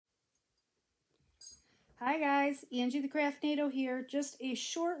Hi guys, Angie the Craftnado here. Just a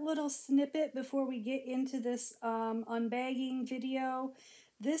short little snippet before we get into this unbagging video.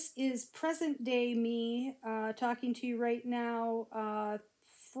 This is present day me talking to you right now,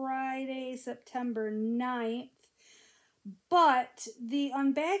 Friday, September 9th. But the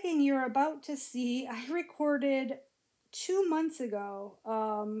unbagging you're about to see, I recorded 2 months ago,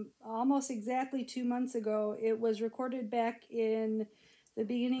 almost exactly 2 months ago. It was recorded back in the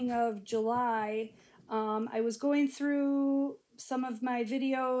beginning of July. I was going through some of my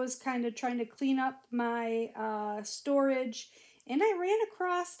videos, kind of trying to clean up my storage, and I ran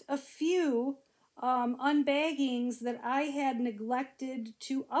across a few unbaggings that I had neglected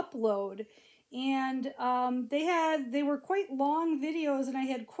to upload. And they were quite long videos, and I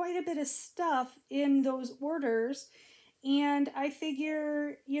had quite a bit of stuff in those orders, and I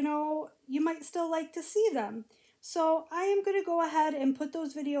figure, you might still like to see them. So I am going to go ahead and put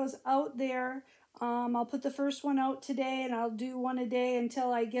those videos out there. I'll put the first one out today, and I'll do one a day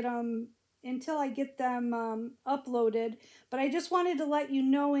until I get them uploaded. But I just wanted to let you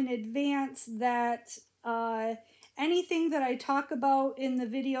know in advance that anything that I talk about in the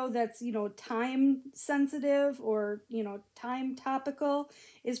video that's, time sensitive or, time topical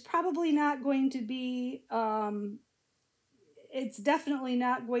is probably not going to be, it's definitely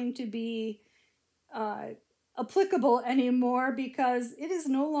not going to be uh, applicable anymore because it is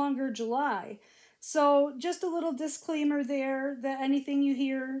no longer July. So just a little disclaimer there that anything you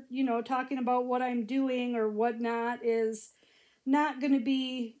hear, talking about what I'm doing or whatnot is not going to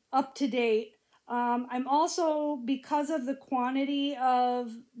be up to date. I'm also, because of the quantity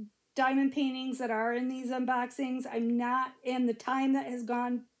of diamond paintings that are in these unboxings, and the time that has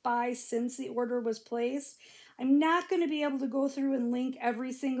gone by since the order was placed, I'm not going to be able to go through and link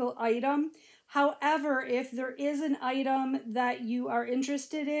every single item. However, if there is an item that you are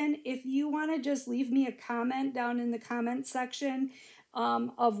interested in, if you want to just leave me a comment down in the comment section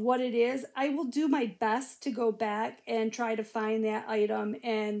of what it is, I will do my best to go back and try to find that item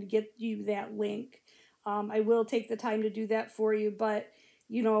and get you that link. I will take the time to do that for you, but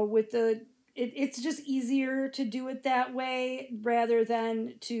it's just easier to do it that way rather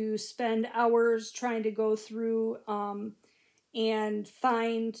than to spend hours trying to go through and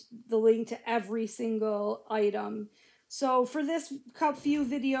find the link to every single item. So for this few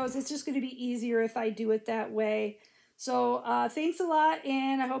videos, it's just going to be easier if I do it that way. So thanks a lot,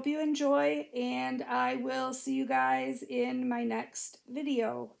 and I hope you enjoy, and I will see you guys in my next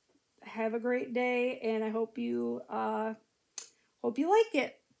video. Have a great day, and I hope you like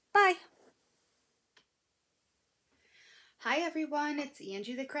it. Bye. Hi everyone, it's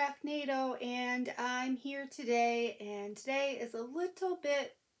Angie the Craftnado, and I'm here today, and today is a little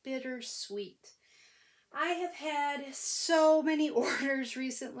bit bittersweet. I have had so many orders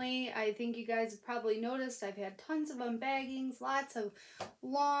recently. I think you guys have probably noticed I've had tons of unbaggings, lots of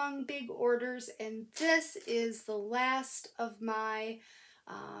long, big orders, and this is the last of my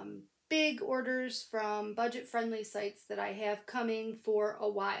big orders from budget-friendly sites that I have coming for a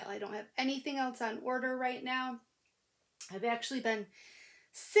while. I don't have anything else on order right now. I've actually been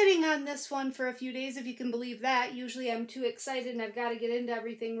sitting on this one for a few days, if you can believe that. Usually I'm too excited and I've got to get into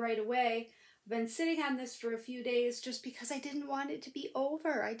everything right away. I've been sitting on this for a few days just because I didn't want it to be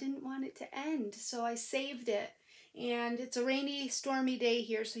over. I didn't want it to end, so I saved it. And it's a rainy, stormy day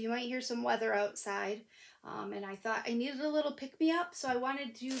here, so you might hear some weather outside. And I thought I needed a little pick-me-up, so I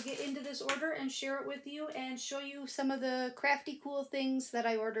wanted to get into this order and share it with you and show you some of the crafty, cool things that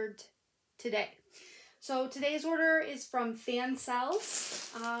I ordered today. So today's order is from Fansells.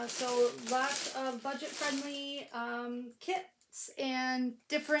 So lots of budget-friendly kits and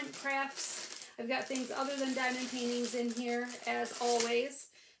different crafts. I've got things other than diamond paintings in here, as always.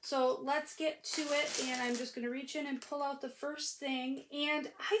 So let's get to it, and I'm just going to reach in and pull out the first thing. And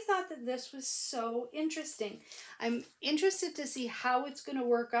I thought that this was so interesting. I'm interested to see how it's going to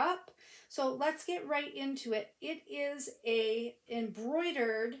work up. So let's get right into it. It is a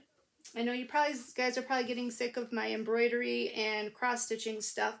embroidered... I know you guys are probably getting sick of my embroidery and cross-stitching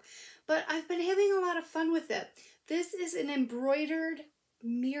stuff, but I've been having a lot of fun with it. This is an embroidered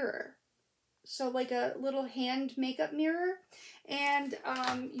mirror. So like a little hand makeup mirror, and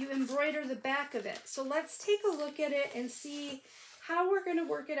you embroider the back of it. So let's take a look at it and see how we're going to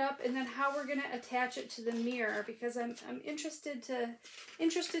work it up, and then how we're going to attach it to the mirror, because I'm interested to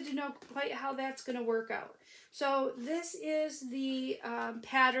know quite how that's going to work out. So this is the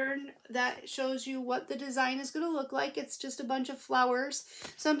pattern that shows you what the design is going to look like. It's just a bunch of flowers,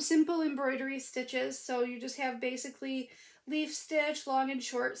 some simple embroidery stitches. So you just have basically leaf stitch, long and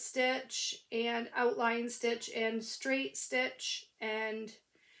short stitch, and outline stitch, and straight stitch, and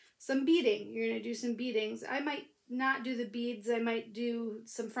some beading. You're going to do some beadings. I might not do the beads. I might do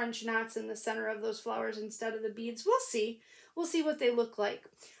some French knots in the center of those flowers instead of the beads. We'll see. We'll see what they look like.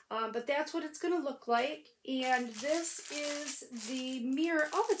 But that's what it's going to look like. And this is the mirror.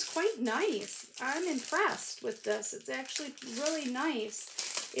 Oh, it's quite nice. I'm impressed with this. It's actually really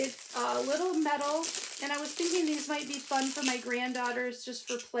nice. It's a little metal, and I was thinking these might be fun for my granddaughters just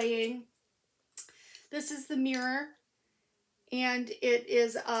for playing. This is the mirror, and it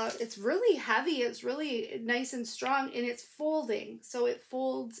is it's really heavy. It's really nice and strong, and it's folding, so it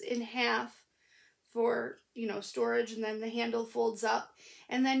folds in half for, you know, storage, and then the handle folds up,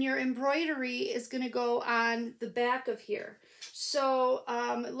 and then your embroidery is going to go on the back of here. So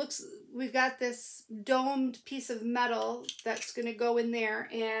it looks, we've got this domed piece of metal that's going to go in there,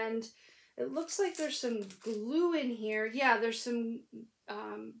 and it looks like there's some glue in here. Yeah, there's some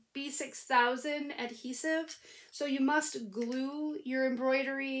B6000 adhesive, so you must glue your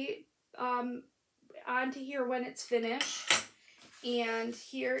embroidery onto here when it's finished. And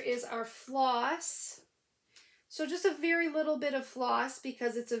here is our floss. So just a very little bit of floss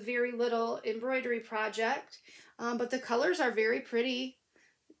because it's a very little embroidery project. But the colors are very pretty,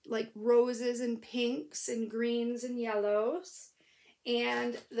 like roses and pinks and greens and yellows.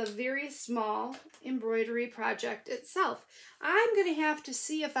 And the very small embroidery project itself. I'm going to have to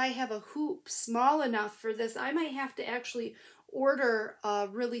see if I have a hoop small enough for this. I might have to actually order a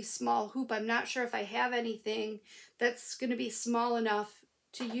really small hoop. I'm not sure if I have anything that's going to be small enough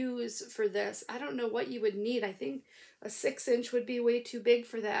to use for this. I don't know what you would need. I think a 6-inch would be way too big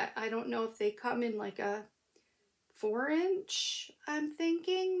for that. I don't know if they come in like a 4-inch, I'm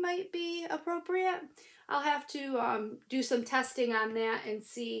thinking might be appropriate. I'll have to do some testing on that and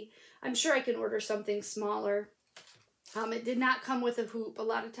see. I'm sure I can order something smaller. It did not come with a hoop. A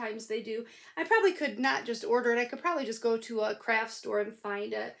lot of times they do. I probably could not just order it. I could probably just go to a craft store and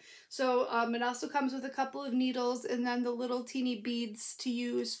find it. So it also comes with a couple of needles and then the little teeny beads to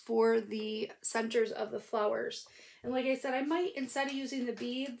use for the centers of the flowers. And like I said, I might, instead of using the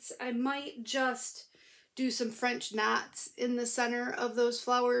beads, I might just do some French knots in the center of those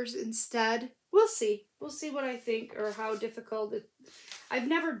flowers instead. We'll see. We'll see what I think or how difficult it. I've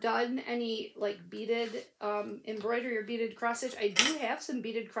never done any like beaded embroidery or beaded cross stitch. I do have some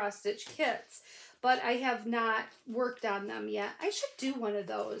beaded cross stitch kits, but I have not worked on them yet. I should do one of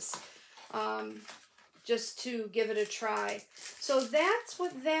those just to give it a try. So that's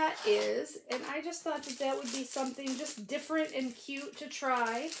what that is, and I just thought that that would be something just different and cute to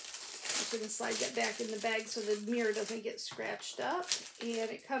try. I'm just going to slide that back in the bag so the mirror doesn't get scratched up. And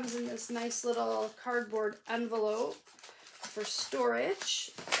it comes in this nice little cardboard envelope for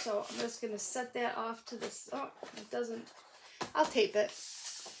storage. So I'm just going to set that off to this. Oh, it doesn't. I'll tape it.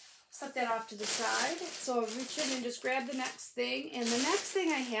 Set that off to the side. So I'll reach in and just grab the next thing. And the next thing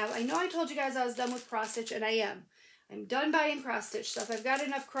I have, I know I told you guys I was done with cross stitch, and I am. I'm done buying cross stitch stuff. I've got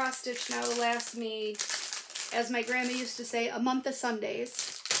enough cross stitch now to last me, as my grandma used to say, a month of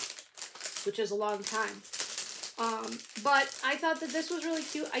Sundays, which is a long time. But I thought that this was really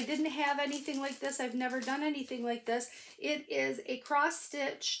cute. I didn't have anything like this. I've never done anything like this. It is a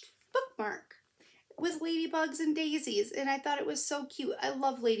cross-stitched bookmark with ladybugs and daisies, and I thought it was so cute. I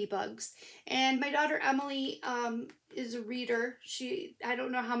love ladybugs. And my daughter Emily is a reader. I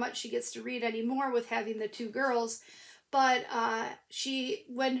don't know how much she gets to read anymore with having the two girls, but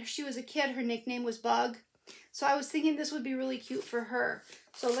when she was a kid, her nickname was Bug. So I was thinking this would be really cute for her.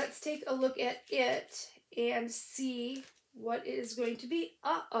 So let's take a look at it and see what it is going to be.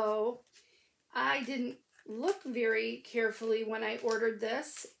 Uh-oh, I didn't look very carefully when I ordered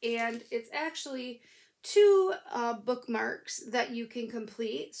this, and it's actually 2 bookmarks that you can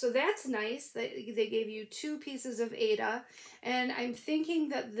complete. So that's nice that they gave you 2 pieces of Ada, and I'm thinking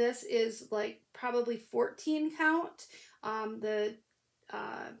that this is like probably 14 count.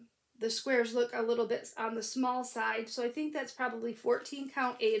 The squares look a little bit on the small side, so I think that's probably 14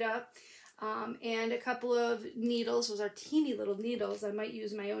 count Ada. And a couple of needles. Those are teeny little needles. I might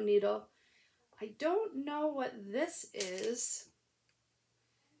use my own needle. I don't know what this is.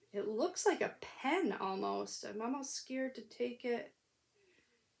 It looks like a pen almost. I'm almost scared to take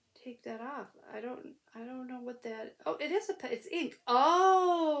that off. I don't know what that. Oh, it is a pen. It's ink.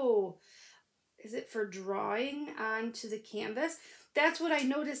 Oh, is it for drawing onto the canvas? That's what I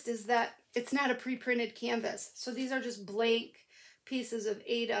noticed, is that it's not a pre-printed canvas. So these are just blank pieces of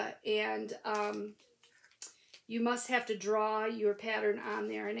Ada, and you must have to draw your pattern on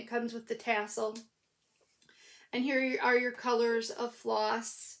there, and it comes with the tassel. And here are your colors of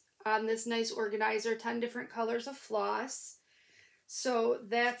floss on this nice organizer, 10 different colors of floss. So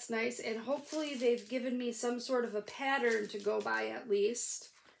that's nice, and hopefully they've given me some sort of a pattern to go by at least.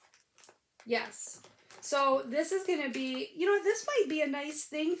 Yes. So this is going to be, you know, this might be a nice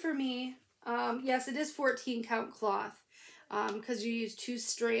thing for me. Yes, it is 14 count cloth because you use 2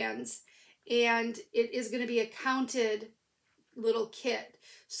 strands, and it is going to be a counted little kit.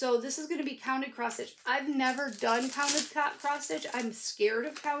 So this is going to be counted cross stitch. I've never done counted cross stitch. I'm scared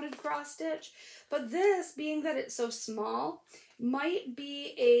of counted cross stitch, but this, being that it's so small, might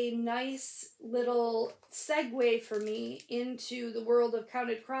be a nice little segue for me into the world of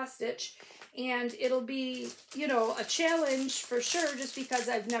counted cross stitch. And it'll be, you know, a challenge for sure, just because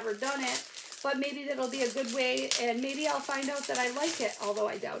I've never done it, but maybe that'll be a good way, and maybe I'll find out that I like it, although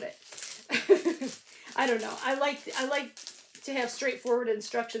I doubt it. I don't know. I like to have straightforward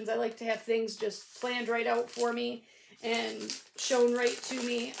instructions. I like to have things just planned right out for me and shown right to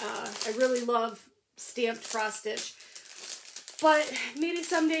me. I really love stamped cross stitch. But maybe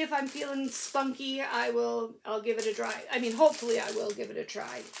someday, if I'm feeling spunky, I'll give it a try. I mean, hopefully I will give it a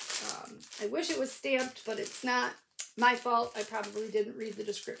try. I wish it was stamped, but it's not my fault. I probably didn't read the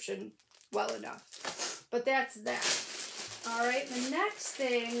description well enough. But that's that. All right, the next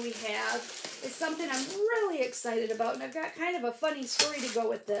thing we have is something I'm really excited about, and I've got kind of a funny story to go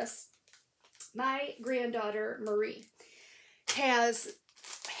with this. My granddaughter, Marie, has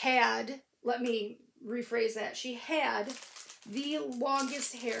had, let me rephrase that, she had the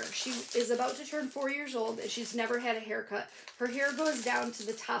longest hair. She is about to turn 4 years old, and she's never had a haircut. Her hair goes down to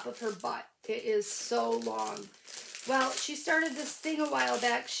the top of her butt. It is so long. Well, she started this thing a while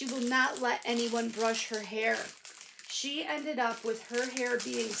back. She will not let anyone brush her hair. She ended up with her hair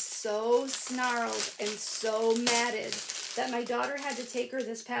being so snarled and so matted that my daughter had to take her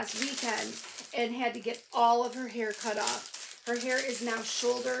this past weekend and had to get all of her hair cut off. Her hair is now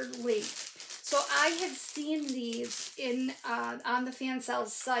shoulder length. So I had seen these on the Fansells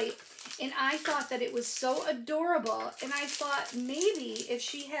site, and I thought that it was so adorable, and I thought maybe if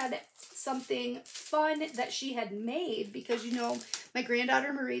she had something fun that she had made, because, you know, my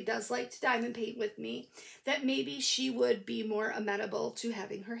granddaughter Marie does like to diamond paint with me, that maybe she would be more amenable to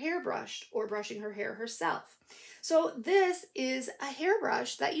having her hair brushed or brushing her hair herself. So this is a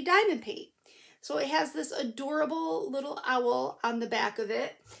hairbrush that you diamond paint. So it has this adorable little owl on the back of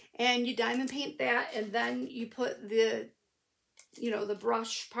it, and you diamond paint that, and then you put the, you know, the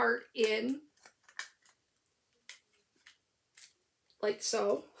brush part in, like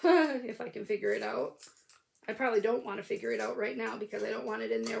so, if I can figure it out. I probably don't want to figure it out right now because I don't want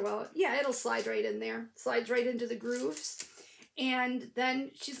it in there. Well, yeah, it'll slide right in there. Slides right into the grooves. And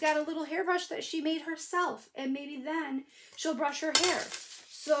then she's got a little hairbrush that she made herself, and maybe then she'll brush her hair.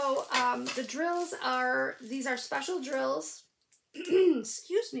 So the drills are, these are special drills.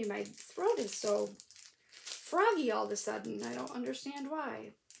 Excuse me, my throat is so froggy all of a sudden. I don't understand why.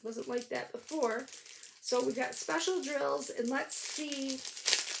 It wasn't like that before. So we've got special drills, and let's see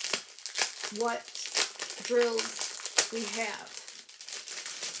what drills we have.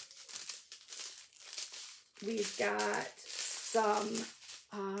 We've got some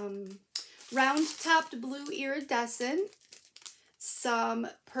round-topped blue iridescent, some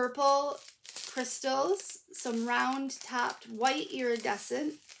purple crystals, some round-topped white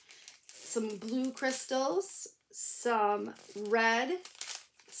iridescent, some blue crystals, some red,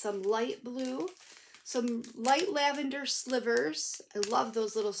 some light blue, some light lavender slivers. I love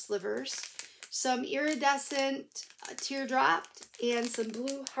those little slivers. Some iridescent teardropped, and some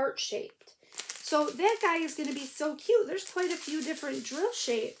blue heart-shaped. So that guy is going to be so cute. There's quite a few different drill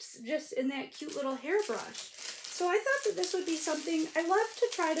shapes just in that cute little hairbrush. So I thought that this would be something, I love to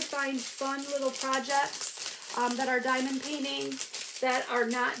try to find fun little projects that are diamond painting, that are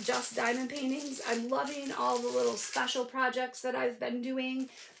not just diamond paintings. I'm loving all the little special projects that I've been doing,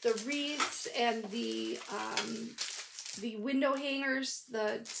 the wreaths and the window hangers,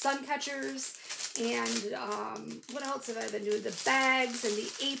 the sun catchers, and what else have I been doing? The bags and the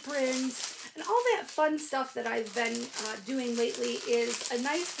aprons, and all that fun stuff that I've been doing lately is a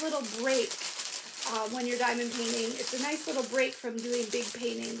nice little break when you're diamond painting. It's a nice little break from doing big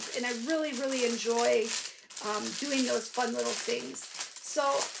paintings, and I really, really enjoy doing those fun little things. So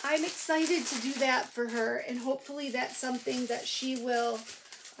I'm excited to do that for her, and hopefully that's something that she will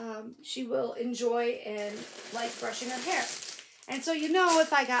enjoy and like brushing her hair. And so, you know,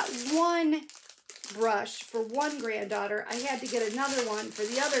 if I got one brush for one granddaughter, I had to get another one for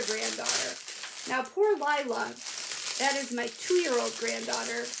the other granddaughter. Now, poor Lila, that is my 2-year-old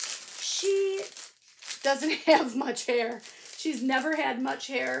granddaughter, she doesn't have much hair. She's never had much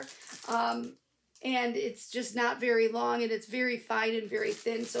hair, and it's just not very long, and it's very fine and very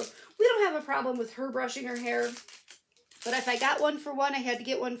thin. So we don't have a problem with her brushing her hair. But if I got one for one, I had to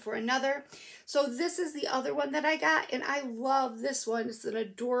get one for another. So this is the other one that I got, and I love this one. It's an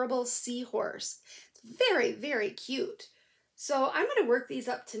adorable seahorse. It's very, very cute. So I'm going to work these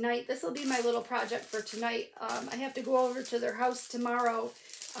up tonight. This will be my little project for tonight. I have to go over to their house tomorrow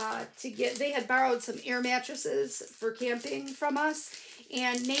to get, they had borrowed some air mattresses for camping from us.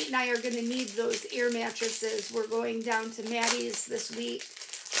 And Nate and I are going to need those air mattresses. We're going down to Maddie's this week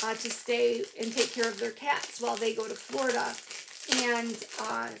to stay and take care of their cats while they go to Florida. And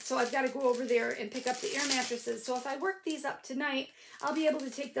so I've got to go over there and pick up the air mattresses. So if I work these up tonight, I'll be able to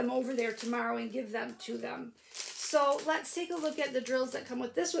take them over there tomorrow and give them to them. So let's take a look at the drills that come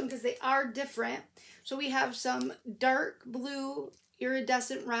with this one because they are different. So we have some dark blue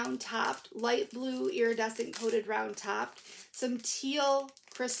iridescent round topped, light blue iridescent coated round topped, some teal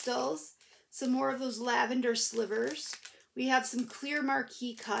crystals, some more of those lavender slivers. We have some clear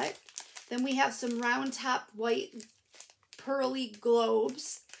marquee cut. Then we have some round top white pearly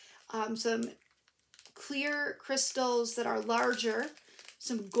globes, some clear crystals that are larger,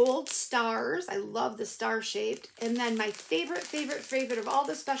 some gold stars. I love the star shaped. And then my favorite of all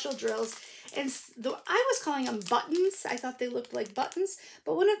the special drills, and I was calling them buttons. I thought they looked like buttons,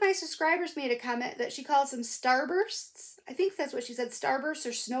 but one of my subscribers made a comment that she calls them starbursts. I think that's what she said, starbursts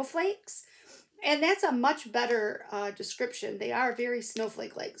or snowflakes. And that's a much better description. They are very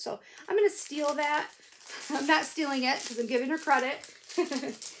snowflake-like. So I'm going to steal that. I'm not stealing it because I'm giving her credit.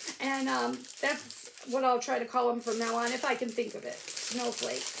 And that's what I'll try to call them from now on if I can think of it.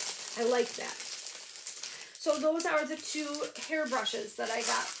 Snowflakes. I like that. So those are the two hairbrushes that I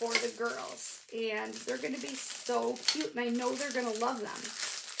got for the girls. And they're going to be so cute. And I know they're going to love them.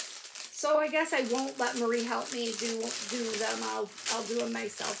 So I guess I won't let Marie help me do them. I'll do them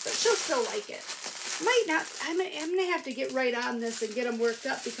myself, but she'll still like it. Might not. I'm gonna have to get right on this and get them worked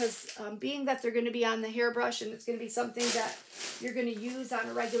up because being that they're going to be on the hairbrush and it's going to be something that you're going to use on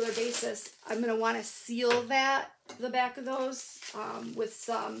a regular basis, I'm going to want to seal the back of those with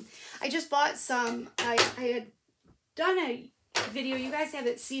some. I just bought some. I had done a video. You guys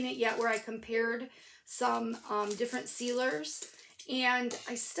haven't seen it yet, where I compared some different sealers. And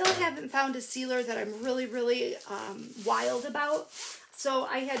I still haven't found a sealer that I'm really wild about. So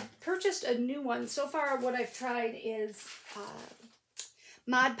I had purchased a new one. So far what I've tried is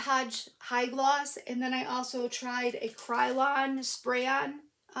Mod Podge High Gloss. And then I also tried a Krylon Spray-On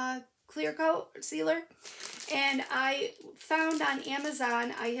Clear Coat Sealer. And I found on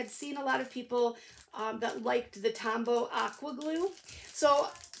Amazon, I had seen a lot of people that liked the Tombow Aqua Glue. So,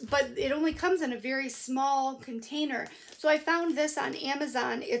 but it only comes in a very small container. So I found this on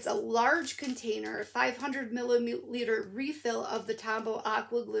Amazon. It's a large container, a 500 milliliter refill of the Tombow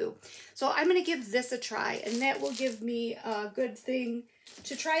Aqua Glue. So I'm going to give this a try, and that will give me a good thing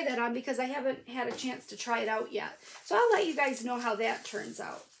to try that on because I haven't had a chance to try it out yet. So I'll let you guys know how that turns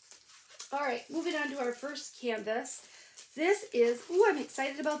out. All right, moving on to our first canvas. This is, ooh, I'm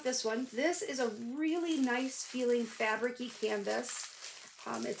excited about this one. This is a really nice feeling fabric-y canvas.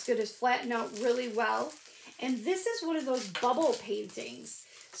 It's going to flatten out really well. And this is one of those bubble paintings.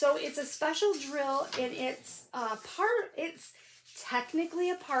 So it's a special drill, and it's it's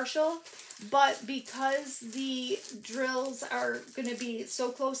technically a partial, but because the drills are going to be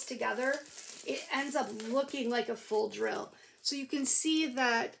so close together, it ends up looking like a full drill. So you can see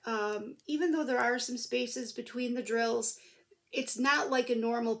that even though there are some spaces between the drills, it's not like a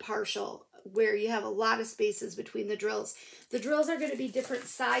normal partial where you have a lot of spaces between the drills. The drills are going to be different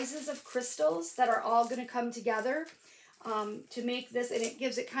sizes of crystals that are all going to come together to make this, and it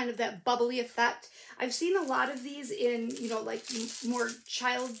gives it kind of that bubbly effect. I've seen a lot of these in, you know, like more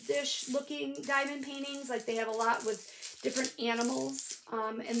childish looking diamond paintings. Like they have a lot with different animals,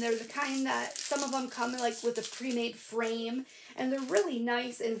 and they're the kind that some of them come like with a pre-made frame, and they're really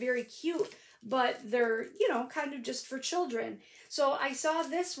nice and very cute, but they're, you know, kind of just for children. So I saw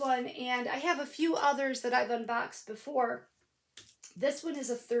this one, and I have a few others that I've unboxed before. This one is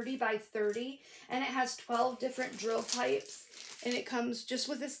a 30 by 30, and it has 12 different drill types, and it comes just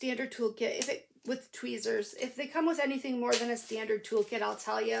with a standard toolkit with tweezers. If they come with anything more than a standard toolkit, I'll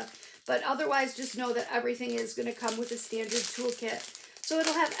tell you. But otherwise, just know that everything is going to come with a standard toolkit. So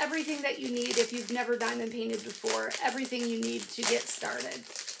it'll have everything that you need if you've never diamond painted before, everything you need to get started.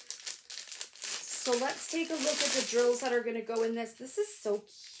 So let's take a look at the drills that are going to go in this. This is so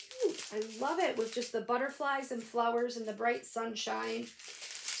cute. I love it with just the butterflies and flowers and the bright sunshine.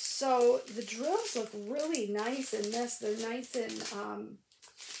 So the drills look really nice in this. They're nice and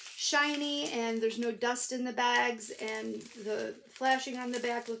shiny, and there's no dust in the bags, and the flashing on the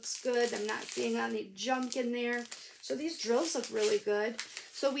back looks good. I'm not seeing any junk in there. So these drills look really good.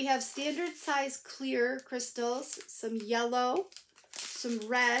 So we have standard size clear crystals, some yellow, some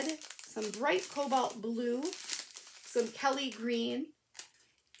red, some bright cobalt blue, some Kelly green,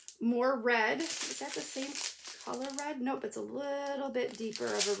 more red. Is that the same color red? Nope, it's a little bit deeper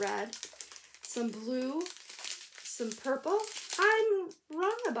of a red. Some blue, some purple. I'm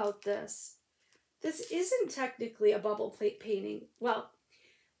wrong about this. This isn't technically a bubble plate painting. Well,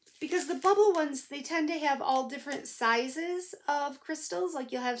 because the bubble ones, they tend to have all different sizes of crystals.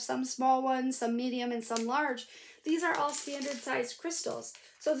 Like you'll have some small ones, some medium, and some large. These are all standard size crystals.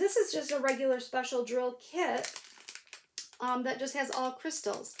 So this is just a regular special drill kit that just has all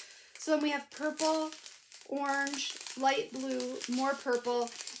crystals. So then we have purple, orange, light blue, more purple.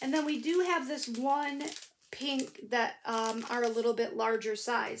 And then we do have this one pink that are a little bit larger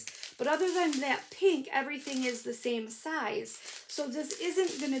size. But other than that pink, everything is the same size. So this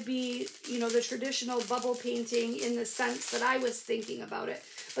isn't going to be, you know, the traditional bubble painting in the sense that I was thinking about it.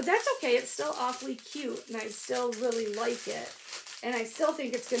 But that's okay. It's still awfully cute, and I still really like it. And I still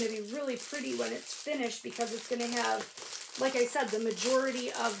think it's going to be really pretty when it's finished, because it's going to have, like I said, the majority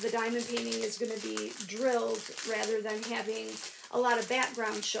of the diamond painting is going to be drilled rather than having a lot of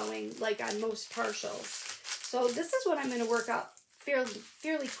background showing like on most partials. So this is what I'm going to work out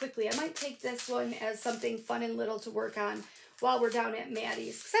fairly quickly. I might take this one as something fun and little to work on while we're down at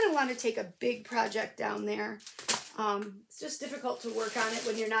Maddie's, because I don't want to take a big project down there. It's just difficult to work on it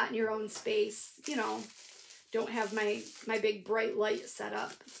when you're not in your own space. You know, don't have my big bright light set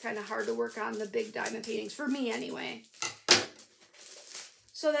up. It's kind of hard to work on the big diamond paintings, for me anyway.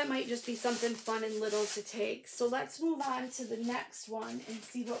 So that might just be something fun and little to take. So let's move on to the next one and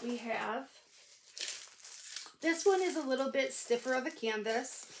see what we have. This one is a little bit stiffer of a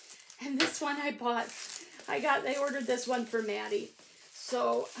canvas. And this one I ordered this one for Maddie.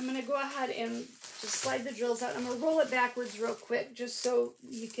 So I'm going to go ahead and just slide the drills out. I'm going to roll it backwards real quick just so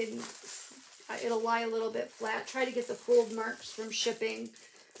you can, it'll lie a little bit flat. Try to get the fold marks from shipping.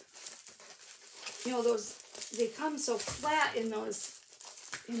 You know, they come so flat in those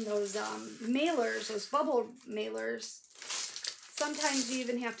mailers, those bubble mailers. Sometimes you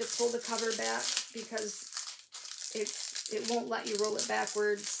even have to pull the cover back because it won't let you roll it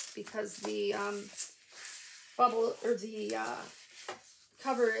backwards, because the bubble or the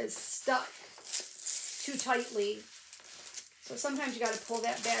cover is stuck too tightly. So sometimes you got to pull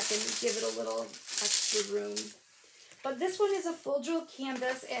that back and give it a little extra room. But this one is a full drill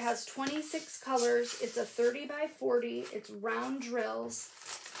canvas. It has 26 colors. It's a 30 by 40. It's round drills.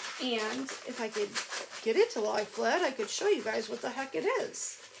 And if I could get it to lie flat, I could show you guys what the heck it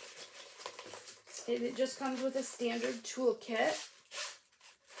is. It just comes with a standard toolkit.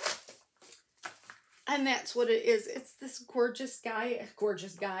 And that's what it is. It's this gorgeous guy,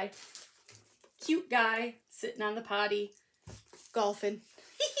 cute guy sitting on the potty, golfing.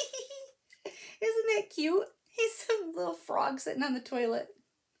 Isn't that cute? He's some little frog sitting on the toilet.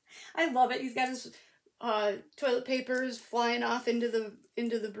 I love it. He's got his toilet papers flying off into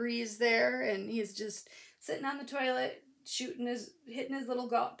the breeze there, and he's just sitting on the toilet, putting his little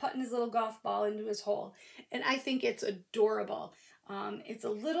golf ball into his hole. And I think it's adorable. It's a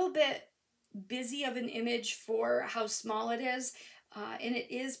little bit busy of an image for how small it is, and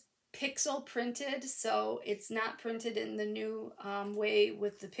it is pixel printed, so it's not printed in the new way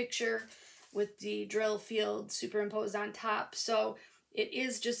with the picture, with the drill field superimposed on top. So it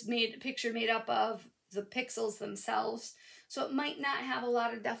is just picture made up of the pixels themselves. So it might not have a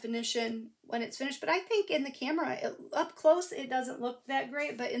lot of definition when it's finished, but I think in the camera, up close, it doesn't look that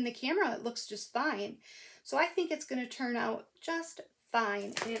great, but in the camera, it looks just fine. So I think it's going to turn out just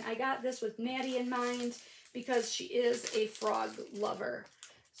fine. And I got this with Maddie in mind because she is a frog lover.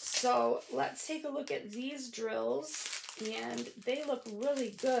 So let's take a look at these drills, and they look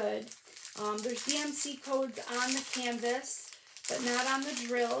really good. There's DMC codes on the canvas, but not on the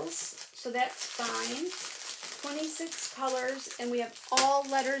drills, so that's fine. 26 colors, and we have all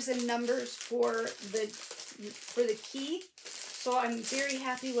letters and numbers for the key, so I'm very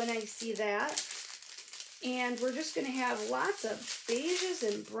happy when I see that. And we're just going to have lots of beiges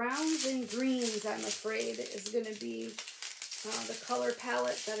and browns and greens, I'm afraid, is going to be the color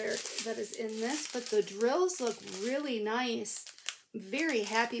palette that is in this. But the drills look really nice. I'm very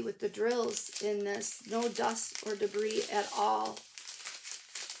happy with the drills in this. No dust or debris at all.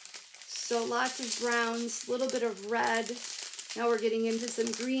 So lots of browns, a little bit of red. Now we're getting into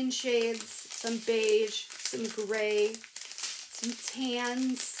some green shades, some beige, some gray, some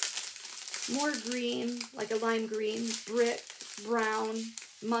tans, more green, like a lime green, brick, brown,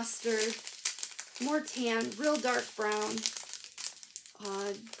 mustard, more tan, real dark brown,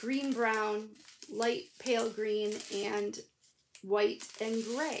 green, brown, light pale green, and white and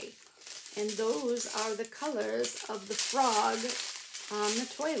gray. And those are the colors of the frog on the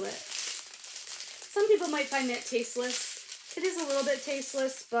toilet. Some people might find that tasteless. It is a little bit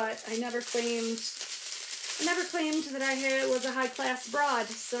tasteless, but I never claimed that I was a high-class broad.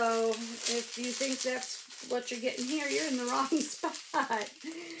 So if you think that's what you're getting here, you're in the wrong spot.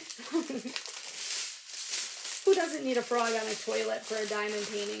 Who doesn't need a frog on a toilet for a diamond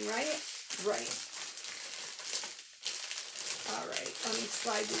painting, right? Right. All right, let me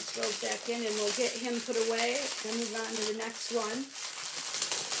slide these drills back in and we'll get him put away and move on to the next one.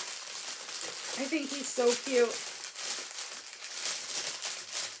 I think he's so cute.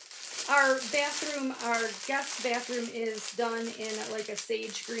 Our guest bathroom is done in like a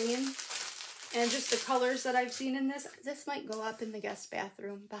sage green. And just the colors that I've seen in this might go up in the guest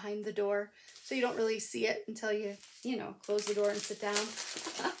bathroom behind the door. So you don't really see it until you close the door and sit down.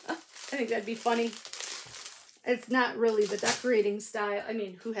 I think that'd be funny. It's not really the decorating style. I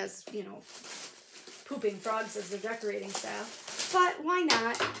mean, who has, pooping frogs as the decorating style? But why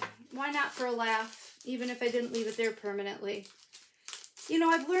not? Why not for a laugh, even if I didn't leave it there permanently?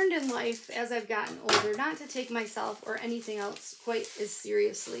 I've learned in life as I've gotten older not to take myself or anything else quite as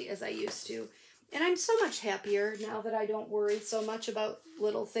seriously as I used to. And I'm so much happier now that I don't worry so much about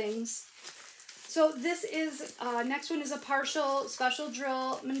little things. So this is, next one is a partial special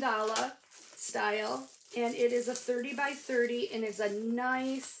drill mandala style. And it is a 30 by 30, and it's a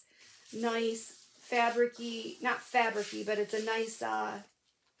nice fabric-y, not fabric-y, but it's a nice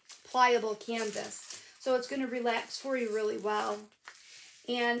pliable canvas. So it's going to relax for you really well.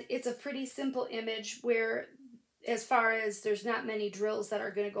 And it's a pretty simple image where, as far as there's not many drills that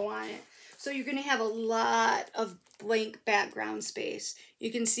are going to go on it. So you're going to have a lot of blank background space.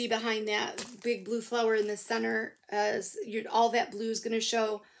 You can see behind that big blue flower in the center, all that blue is going to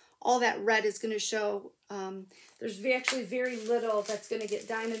show. All that red is going to show. There's actually very little that's going to get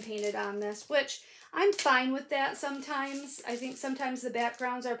diamond painted on this, which I'm fine with that sometimes. I think sometimes the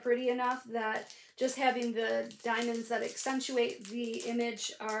backgrounds are pretty enough that just having the diamonds that accentuate the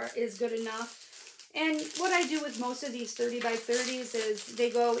image is good enough. And what I do with most of these 30 by 30s is they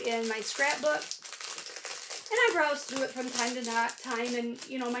go in my scrapbook, and I browse through it from time to time, and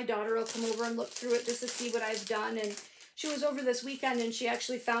my daughter will come over and look through it just to see what I've done. And she was over this weekend, and she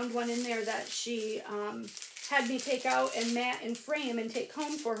actually found one in there that she had me take out and mat and frame and take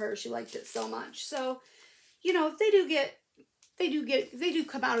home for her. She liked it so much. So, they do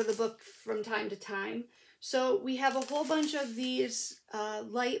come out of the book from time to time. So we have a whole bunch of these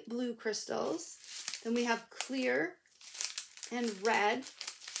light blue crystals. Then we have clear and red,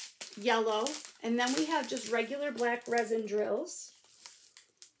 yellow, and then we have just regular black resin drills.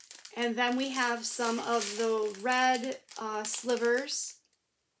 And then we have some of the red slivers.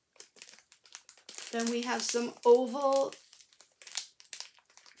 Then we have some oval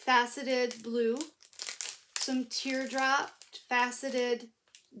faceted blue, some teardrop faceted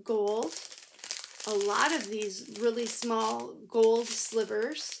gold, a lot of these really small gold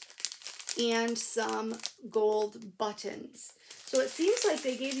slivers, and some gold buttons. So it seems like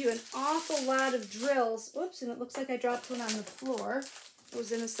they gave you an awful lot of drills. Whoops, and it looks like I dropped one on the floor. It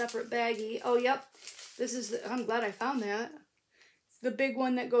was in a separate baggie. Oh, yep. I'm glad I found that. It's the big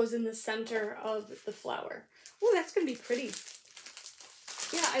one that goes in the center of the flower. Oh, that's going to be pretty.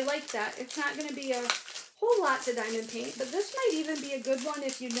 Yeah, I like that. It's not going to be a whole lot to diamond paint, but this might even be a good one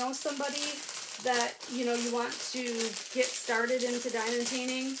if you know somebody that, you want to get started into diamond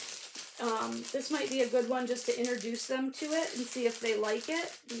painting. This might be a good one just to introduce them to it and see if they like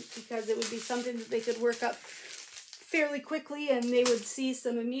it, because it would be something that they could work up fairly quickly and they would see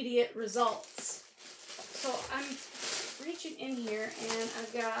some immediate results. So I'm reaching in here and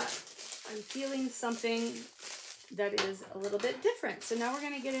I'm feeling something that is a little bit different. So now we're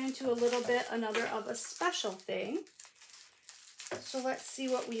going to get into a little bit another of a special thing. So let's see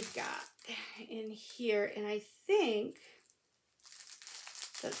what we've got in here. And I think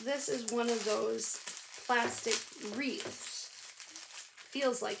that this is one of those plastic wreaths.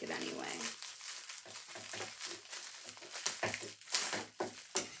 Feels like it anyway.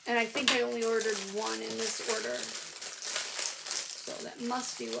 And I think I only ordered one in this order. So that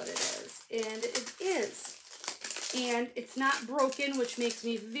must be what it is. And it is. And it's not broken, which makes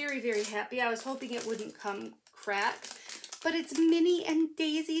me very, very happy. I was hoping it wouldn't come cracked. But it's Minnie and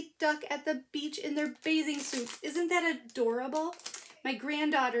Daisy Duck at the beach in their bathing suits. Isn't that adorable? My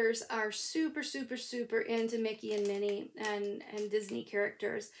granddaughters are super, super, super into Mickey and Minnie and Disney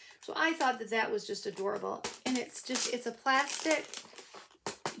characters. So I thought that that was just adorable. And it's a plastic,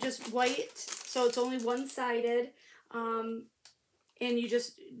 just white, so it's only one-sided. and you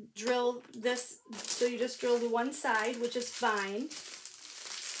just drill this, so you just drill the one side, which is fine.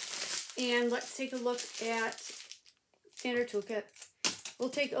 And let's take a look at standard toolkit. We'll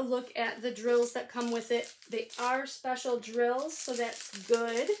take a look at the drills that come with it. They are special drills, so that's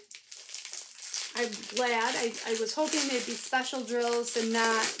good. I'm glad. I was hoping they'd be special drills and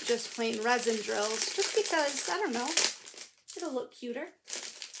not just plain resin drills, just because, I don't know, it'll look cuter.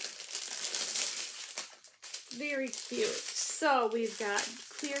 Very cute. So we've got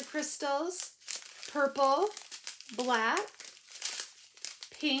clear crystals, purple, black,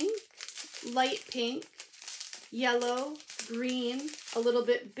 pink, light pink, yellow, green, a little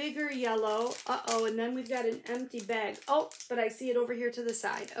bit bigger yellow. Uh-oh, and then we've got an empty bag. Oh, but I see it over here to the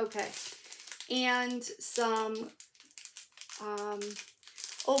side. Okay. And some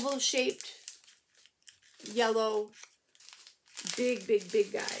oval-shaped yellow, big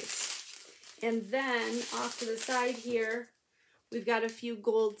guys. And then off to the side here, we've got a few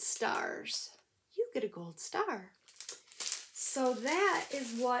gold stars. You get a gold star. So that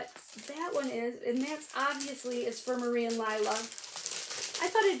is what that one is, and that's obviously is for Marie and Lila. I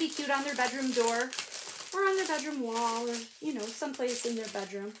thought it'd be cute on their bedroom door, or on their bedroom wall, or, you know, someplace in their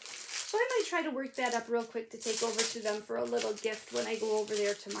bedroom. So I might try to work that up real quick to take over to them for a little gift when I go over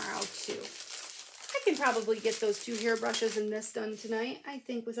there tomorrow, too. I can probably get those 2 hairbrushes and this done tonight. I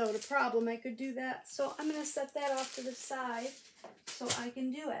think without a problem I could do that. So I'm going to set that off to the side so I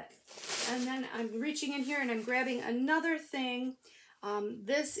can do it. And then I'm reaching in here and I'm grabbing another thing.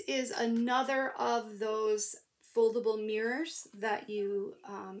 This is another of those foldable mirrors that you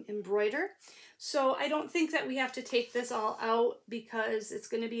embroider. So I don't think that we have to take this all out because it's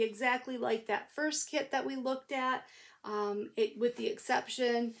going to be exactly like that first kit that we looked at, with the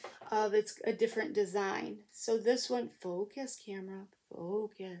exception of it's a different design. So this one, focus camera,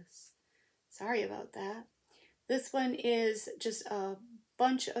 focus. Sorry about that. This one is just a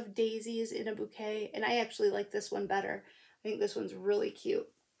bunch of daisies in a bouquet, and I actually like this one better. I think this one's really cute.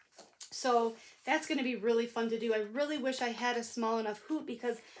 So that's going to be really fun to do. I really wish I had a small enough hoop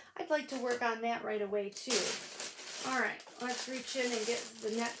because I'd like to work on that right away too. All right, let's reach in and get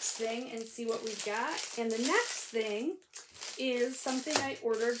the next thing and see what we've got. And the next thing is something I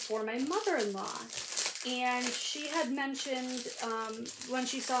ordered for my mother-in-law. And she had mentioned, when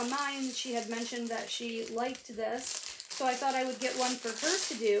she saw mine, she had mentioned that she liked this. So I thought I would get one for her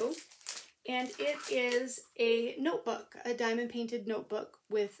to do. And it is a notebook, a diamond painted notebook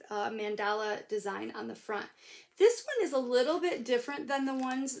with a mandala design on the front. This one is a little bit different than the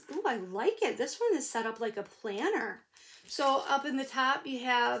ones. Ooh, I like it. This one is set up like a planner. So up in the top you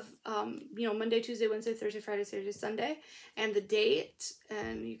have, you know, Monday, Tuesday, Wednesday, Thursday, Friday, Saturday, Sunday, and the date,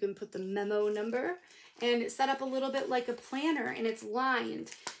 and you can put the memo number. And it's set up a little bit like a planner, and it's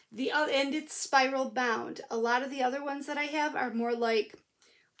lined. And it's spiral bound. A lot of the other ones that I have are more like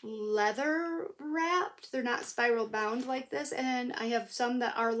leather wrapped. They're not spiral bound like this. And I have some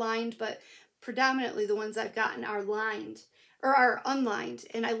that are lined, but predominantly the ones I've gotten are lined or are unlined.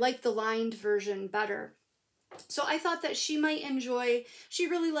 And I like the lined version better. So I thought that she might enjoy, she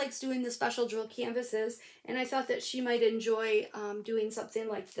really likes doing the special drill canvases, and I thought that she might enjoy doing something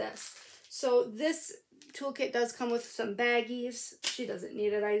like this. So this toolkit does come with some baggies. She doesn't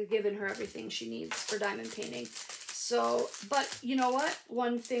need it. I've given her everything she needs for diamond painting. So, but you know what?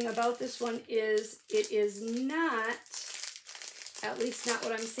 One thing about this one is it is not, at least not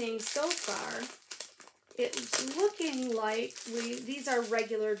what I'm seeing so far, it's looking like these are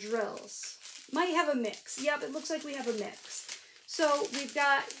regular drills. Might have a mix. Yep, it looks like we have a mix. So we've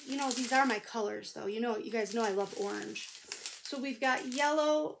got, you know, these are my colors though. You know, you guys know I love orange. So we've got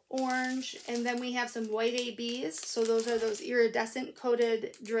yellow, orange, and then we have some white ABs. So those are those iridescent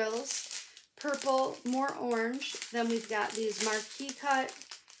coated drills. Purple, more orange. Then we've got these marquee cut,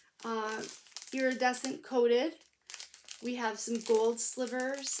 iridescent coated. We have some gold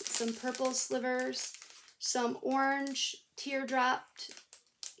slivers, some purple slivers, some orange teardropped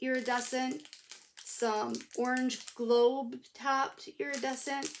iridescent, some orange globe topped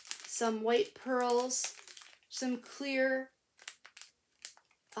iridescent, some white pearls, some clear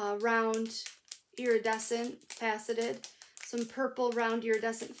round iridescent faceted, some purple round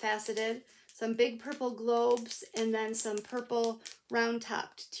iridescent faceted, some big purple globes, and then some purple round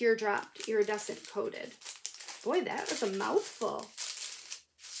topped teardropped iridescent coated. Boy, that was a mouthful.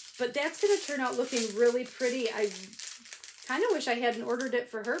 But that's going to turn out looking really pretty. I kind of wish I hadn't ordered it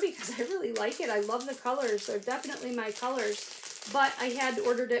for her because I really like it. I love the colors. They're definitely my colors. But I had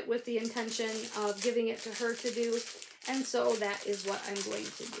ordered it with the intention of giving it to her to do. And so that is what I'm going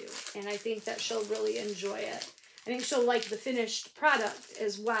to do. And I think that she'll really enjoy it. I think she'll like the finished product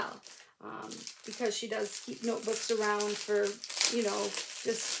as well. because she does keep notebooks around for, you know,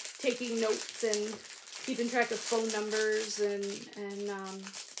 just taking notes and keeping track of phone numbers and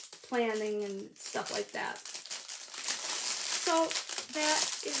planning and stuff like that. So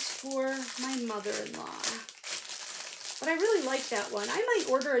that is for my mother-in-law. But I really like that one. I might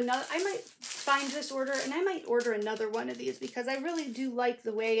order another. I might find this order, and I might order another one of these because I really do like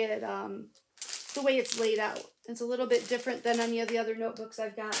the way it's laid out. It's a little bit different than any of the other notebooks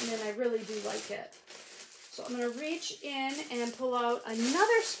I've gotten, and I really do like it. So I'm going to reach in and pull out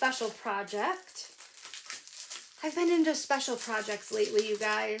another special project. I've been into special projects lately, you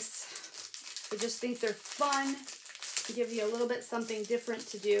guys. I just think they're fun. Give you a little bit something different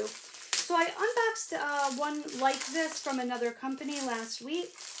to do. So I unboxed one like this from another company last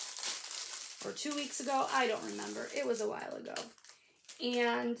week or 2 weeks ago. I don't remember. It was a while ago.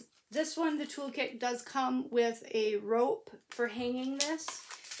 And this one, the toolkit does come with a rope for hanging this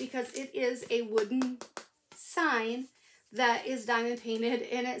because it is a wooden sign that is diamond painted,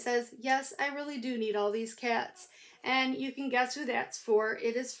 and it says, "Yes, I really do need all these cats." And you can guess who that's for.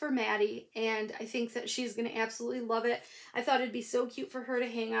 It is for Maddie, and I think that she's going to absolutely love it. I thought it'd be so cute for her to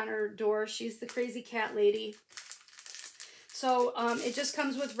hang on her door. She's the crazy cat lady. So it just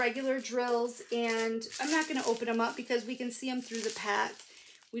comes with regular drills, and I'm not going to open them up because we can see them through the pack.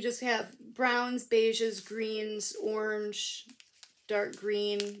 We just have browns, beiges, greens, orange, dark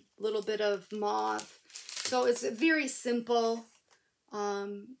green, a little bit of mauve. So it's a very simple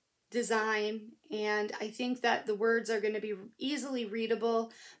design, and I think that the words are going to be easily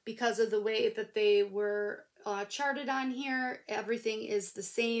readable because of the way that they were charted on here. Everything is the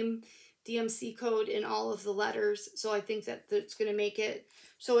same DMC code in all of the letters, so I think that that's going to make it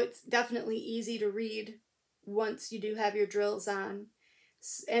so it's definitely easy to read once you do have your drills on.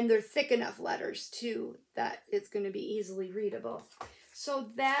 And they're thick enough letters too that it's going to be easily readable. So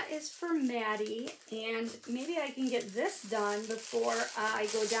that is for Maddie, and maybe I can get this done before I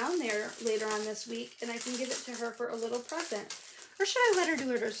go down there later on this week, and I can give it to her for a little present. Or should I let her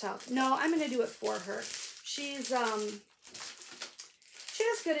do it herself? No, I'm going to do it for her. She's, she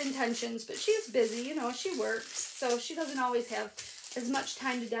has good intentions, but she's busy, you know, she works, so she doesn't always have as much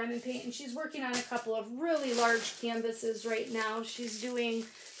time to diamond paint, and she's working on a couple of really large canvases right now. She's doing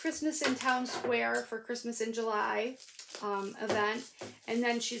Christmas in Town Square for Christmas in July event, and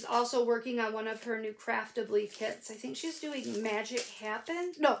then she's also working on one of her new Craftably kits. I think she's doing Magic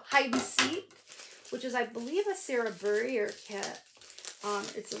Happen, no, Hide and Seek, which is, I believe, a Sarah Burrier kit.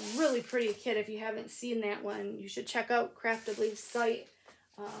 It's a really pretty kit. If you haven't seen that one, you should check out Craftably's site.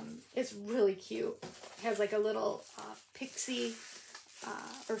 It's really cute. It has like a little pixie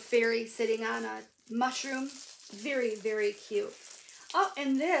or fairy sitting on a mushroom. Very, very cute. Oh,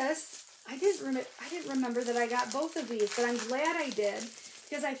 and this, I didn't remember that I got both of these, but I'm glad I did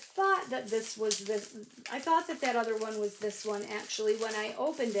because I thought that this was this. I thought that that other one was this one actually. When I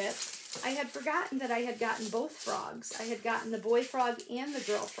opened it, I had forgotten that I had gotten both frogs. I had gotten the boy frog and the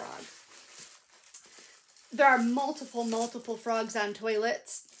girl frog. There are multiple frogs on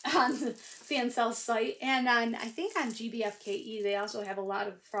toilets on the Fansells site, and on, I think on GBFKE, they also have a lot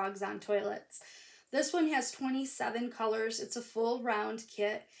of frogs on toilets. This one has 27 colors. It's a full round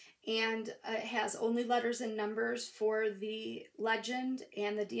kit, and it has only letters and numbers for the legend,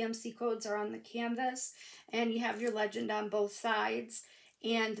 and the DMC codes are on the canvas, and you have your legend on both sides.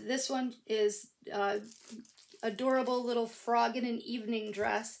 And this one is adorable little frog in an evening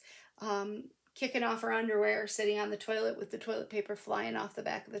dress, kicking off her underwear, sitting on the toilet with the toilet paper flying off the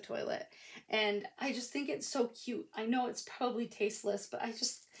back of the toilet. And I just think it's so cute. I know it's probably tasteless, but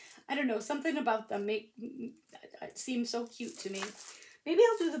I don't know, something about them make it seem so cute to me. Maybe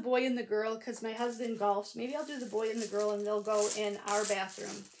I'll do the boy and the girl because my husband golfs. Maybe I'll do the boy and the girl and they'll go in our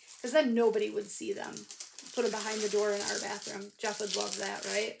bathroom because then nobody would see them. Put them behind the door in our bathroom. Jeff would love that,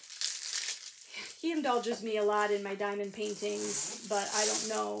 right? He indulges me a lot in my diamond paintings, but I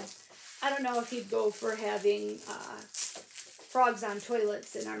don't know if he'd go for having frogs on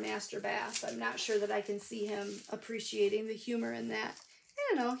toilets in our master bath. I'm not sure that I can see him appreciating the humor in that.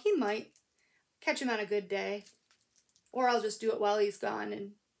 I don't know, he might. Catch him on a good day. Or I'll just do it while he's gone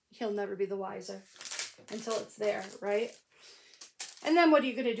and he'll never be the wiser until it's there, right? And then what are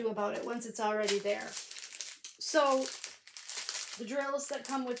you going to do about it once it's already there? So the drills that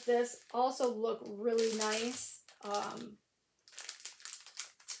come with this also look really nice.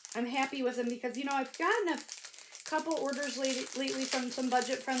 I'm happy with them because, you know, I've gotten a couple orders lately from some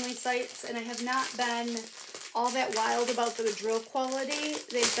budget-friendly sites, and I have not been all that wild about the drill quality.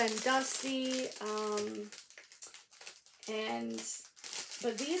 They've been dusty,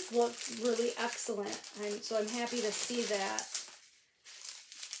 but these look really excellent, so I'm happy to see that.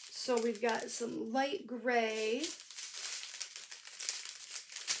 So we've got some light gray,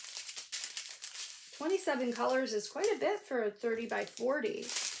 27 colors is quite a bit for a 30 by 40.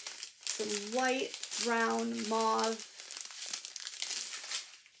 Some white, brown, mauve,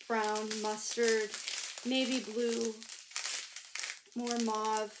 brown, mustard, navy blue, more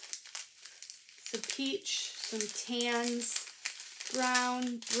mauve, some peach, some tans,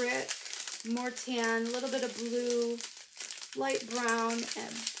 brown, brick, more tan, a little bit of blue, light brown,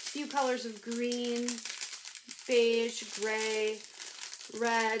 and a few colors of green, beige, gray,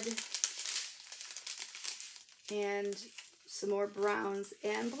 red, and some more browns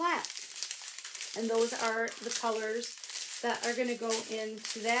and black. And those are the colors that are going to go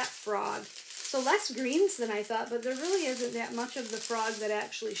into that frog. So less greens than I thought, but there really isn't that much of the frog that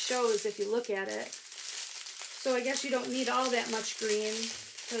actually shows if you look at it. So I guess you don't need all that much green,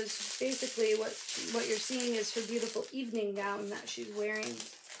 because basically what you're seeing is her beautiful evening gown that she's wearing.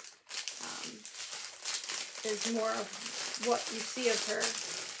 Is more of what you see of her.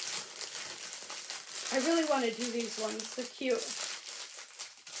 I really want to do these ones. They're cute.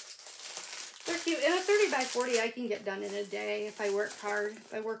 They're cute. In a 30 by 40, I can get done in a day if I work hard,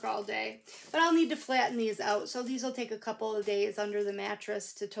 if I work all day. But I'll need to flatten these out. So these will take a couple of days under the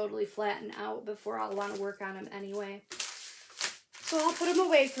mattress to totally flatten out before I'll want to work on them anyway. So I'll put them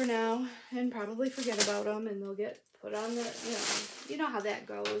away for now and probably forget about them, and they'll get put on the, you know how that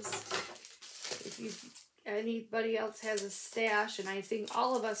goes. If anybody else has a stash, and I think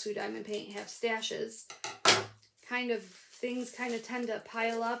all of us who diamond paint have stashes, things kind of tend to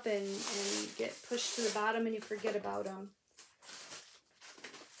pile up and get pushed to the bottom, and you forget about them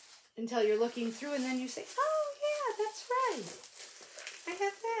until you're looking through, and then you say, oh yeah, that's right, I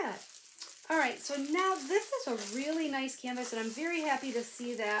have that. All right, so now this is a really nice canvas, and I'm very happy to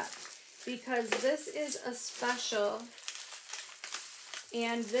see that, because this is a special,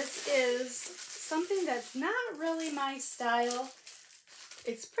 and this is something that's not really my style.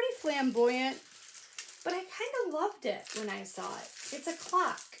 It's pretty flamboyant, but I kind of loved it when I saw it. It's a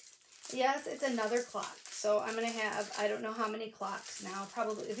clock. Yes, it's another clock. So I'm going to have, I don't know how many clocks now.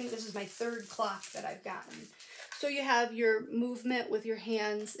 Probably, I think this is my third clock that I've gotten. So you have your movement with your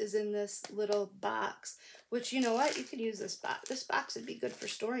hands is in this little box, which, you know what, you could use this box. This box would be good for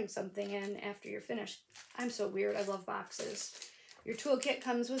storing something in after you're finished. I'm so weird. I love boxes. Your toolkit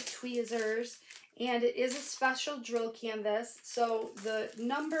comes with tweezers, and it is a special drill canvas. So the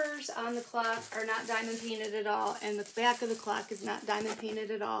numbers on the clock are not diamond painted at all, and the back of the clock is not diamond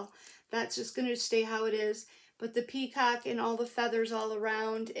painted at all. That's just going to stay how it is. But the peacock and all the feathers all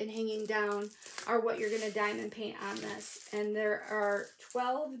around and hanging down are what you're going to diamond paint on this. And there are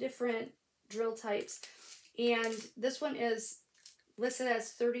 12 different drill types. And this one is listed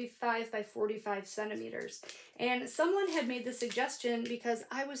as 35 by 45 centimeters. And someone had made the suggestion, because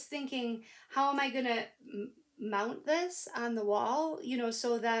I was thinking, how am I going to mount this on the wall? You know,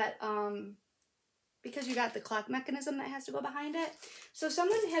 so that, because you got the clock mechanism that has to go behind it. So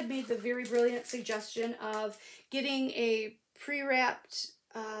someone had made the very brilliant suggestion of getting a pre-wrapped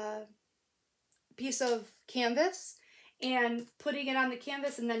piece of canvas and putting it on the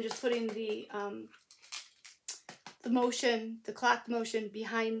canvas, and then just putting the motion, the clock motion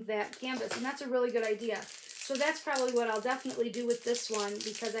behind that canvas. And that's a really good idea. So that's probably what I'll definitely do with this one,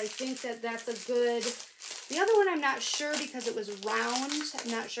 because I think that that's a good, the other one I'm not sure because it was round.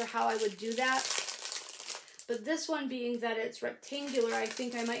 I'm not sure how I would do that. But this one, being that it's rectangular, I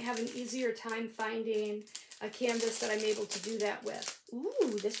think I might have an easier time finding a canvas that I'm able to do that with.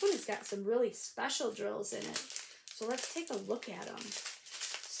 Ooh, this one has got some really special drills in it. So let's take a look at them.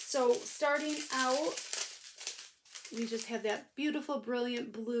 So starting out, we just have that beautiful,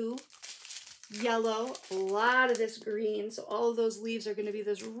 brilliant blue, yellow, a lot of this green. So all of those leaves are going to be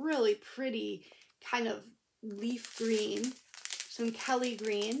this really pretty kind of leaf green, some Kelly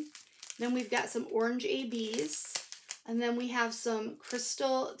green. Then we've got some orange ABs, and then we have some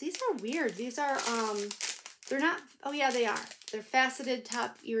crystal. These are weird. These are, they're not, oh yeah, they are. They're faceted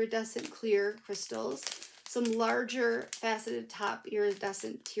top iridescent clear crystals, some larger faceted top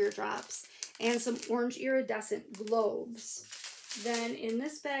iridescent teardrops, and some orange iridescent globes. Then in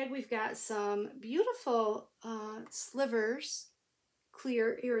this bag, we've got some beautiful slivers,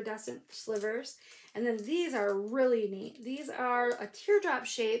 clear iridescent slivers. And then these are really neat. These are a teardrop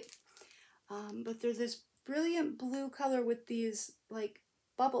shape, but they're this brilliant blue color with these like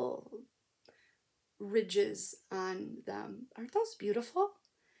bubble ridges on them. Aren't those beautiful?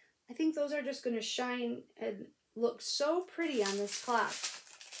 I think those are just going to shine and look so pretty on this clock.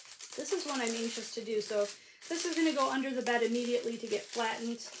 This is one I'm anxious to do. So this is going to go under the bed immediately to get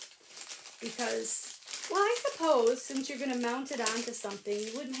flattened, because Well, I suppose since you're going to mount it onto something,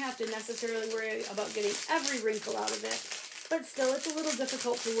 you wouldn't have to necessarily worry about getting every wrinkle out of it. But still, it's a little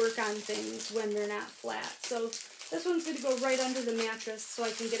difficult to work on things when they're not flat. So this one's going to go right under the mattress so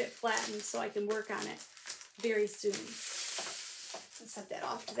I can get it flattened so I can work on it very soon. I'll set that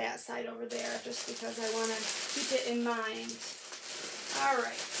off to that side over there just because I want to keep it in mind.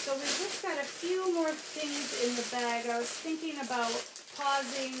 Alright, so we just got a few more things in the bag. I was thinking about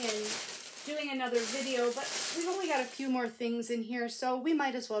pausing and doing another video, but we've only got a few more things in here, so we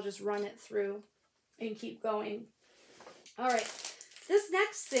might as well just run it through and keep going. Alright, this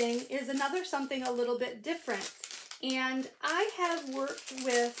next thing is another something a little bit different. And I have worked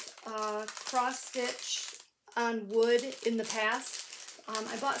with cross stitch on wood in the past.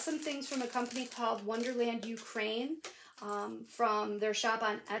 I bought some things from a company called Wonderland Ukraine from their shop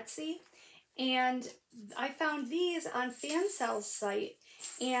on Etsy. And I found these on Fansells site.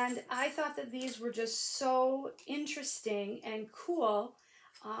 And I thought that these were just so interesting and cool.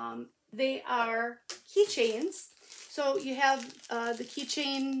 They are keychains. So you have the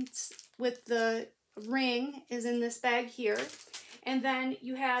keychains with the ring is in this bag here. And then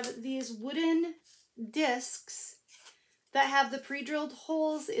you have these wooden discs that have the pre-drilled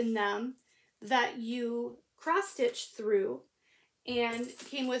holes in them that you cross-stitch through, and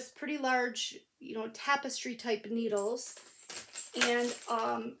came with pretty large, you know, tapestry type needles and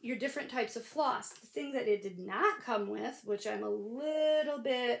your different types of floss. The thing that it did not come with, which I'm a little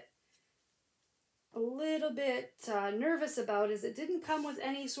bit nervous about, is it didn't come with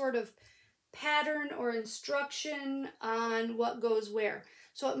any sort of pattern or instruction on what goes where.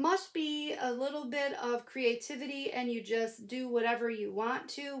 So it must be a little bit of creativity and you just do whatever you want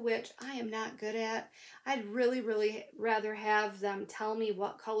to, which I am not good at. I'd really rather have them tell me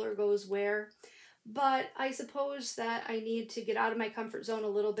what color goes where. But I suppose that I need to get out of my comfort zone a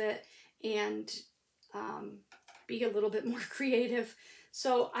little bit and be a little bit more creative.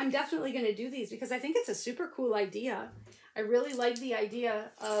 So I'm definitely going to do these because I think it's a super cool idea. I really like the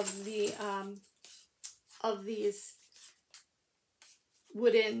idea of the these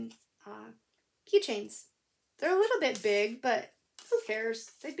wooden keychains. Our a little bit big, but who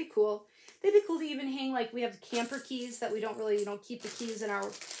cares? They'd be cool. They'd be cool to even hang, like we have camper keys that we don't really, you know, keep the keys in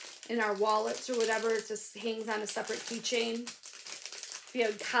our wallets or whatever. It just hangs on a separate keychain. If you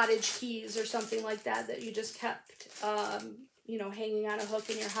have cottage keys or something like that that you just kept, you know, hanging on a hook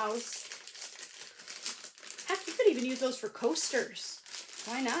in your house. Heck, you could even use those for coasters.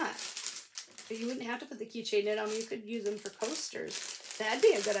 Why not? But you wouldn't have to put the keychain in them. You could use them for coasters. That'd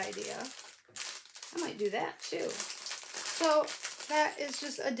be a good idea. I might do that too. So that is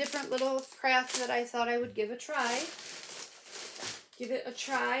just a different little craft that I thought I would give a try. Give it a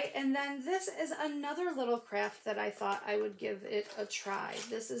try. And then this is another little craft that I thought I would give it a try.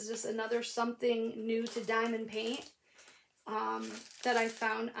 This is just another something new to diamond paint that I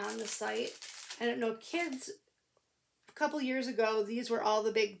found on the site. I don't know, kids, a couple years ago, these were all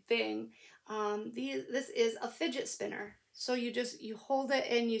the big thing. This is a fidget spinner. So you hold it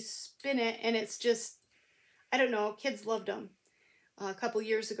and you spin it, and it's just, I don't know, kids loved them a couple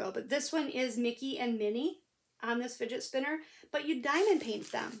years ago. But this one is Mickey and Minnie on this fidget spinner, but you diamond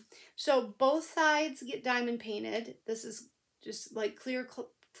paint them. So both sides get diamond painted. This is just like clear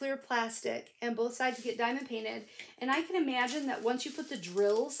plastic, and both sides get diamond painted. And I can imagine that once you put the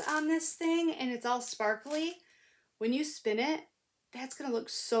drills on this thing and it's all sparkly, when you spin it, that's going to look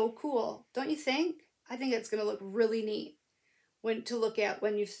so cool. Don't you think? I think it's going to look really neat to look at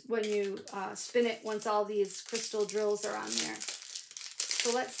when you spin it once all these crystal drills are on there.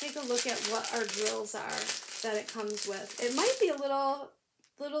 So let's take a look at what our drills are that it comes with. It might be a little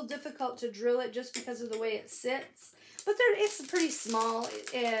difficult to drill it just because of the way it sits, but it's pretty small,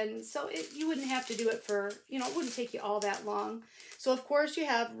 and so you wouldn't have to do it for, you know, it wouldn't take you all that long. So of course you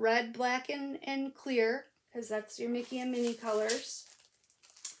have red, black, and clear, because that's your Mickey and Minnie colors.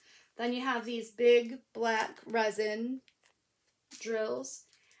 Then you have these big black resin drills,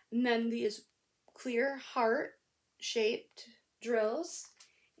 and then these clear heart-shaped drills,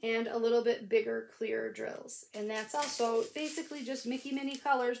 and a little bit bigger clear drills. And that's also basically just Mickey Minnie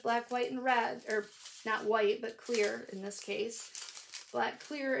colors, black, white, and red, or not white, but clear in this case. Black,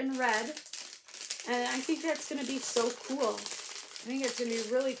 clear, and red. And I think that's going to be so cool. I think it's going to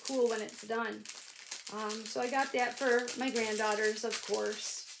be really cool when it's done. So I got that for my granddaughters, of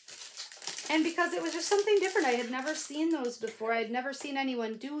course. And because it was just something different. I had never seen those before. I had never seen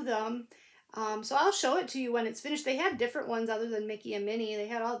anyone do them. So I'll show it to you when it's finished. They had different ones other than Mickey and Minnie. They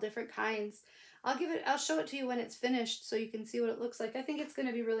had all different kinds. I'll show it to you when it's finished so you can see what it looks like. I think it's going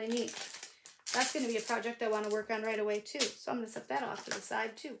to be really neat. That's going to be a project I want to work on right away too. So I'm going to set that off to the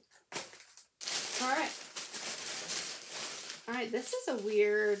side too. All right. All right, this is a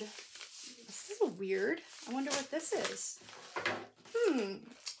weird. I wonder what this is.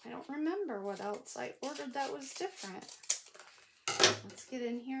 I don't remember what else I ordered that was different. Let's get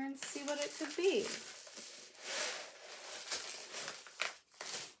in here and see what it could be.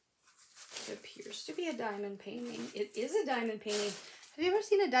 It appears to be a diamond painting. It is a diamond painting. Have you ever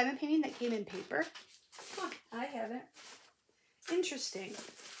seen a diamond painting that came in paper? Huh, I haven't. Interesting.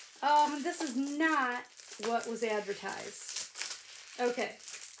 This is not what was advertised. Okay,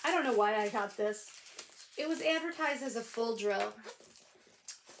 I don't know why I got this. It was advertised as a full drill,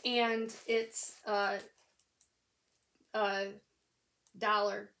 and it's $1,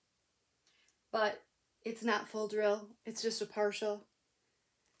 but it's not full drill. It's just a partial,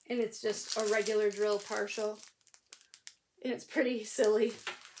 and it's just a regular drill partial, and it's pretty silly.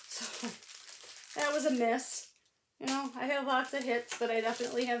 So that was a miss. You know, I have lots of hits, but I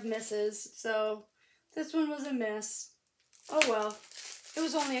definitely have misses. So this one was a miss. Oh well. It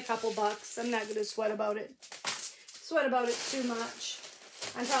was only a couple bucks. I'm not going to sweat about it too much.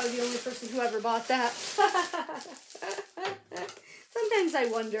 I'm probably the only person who ever bought that. Sometimes I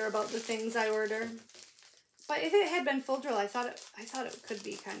wonder about the things I order. But if it had been full drill, I thought it could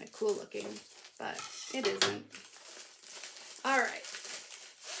be kind of cool looking, but it isn't. All right.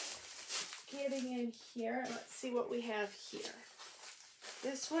 Getting in here, let's see what we have here.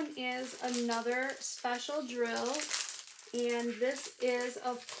 This one is another special drill, and this is,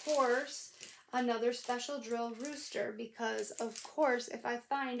 of course, another special drill rooster, because, of course, if I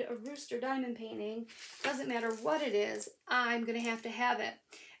find a rooster diamond painting, doesn't matter what it is, I'm going to have it.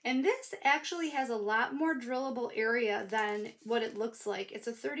 And this actually has a lot more drillable area than what it looks like. It's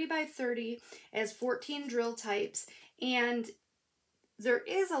a 30 by 30, it has 14 drill types, and there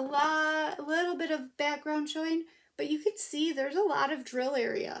is a little bit of background showing, but you can see there's a lot of drill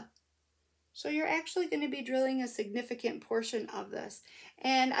area. So you're actually going to be drilling a significant portion of this.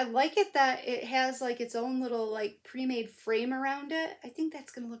 And I like it that it has like its own little like pre-made frame around it. I think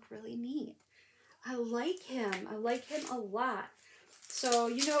that's going to look really neat. I like him. I like him a lot. So,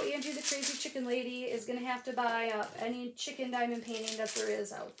 you know, Angie the Crazy Chicken Lady is going to have to buy up any chicken diamond painting that there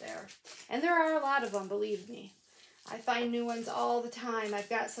is out there. And there are a lot of them, believe me. I find new ones all the time. I've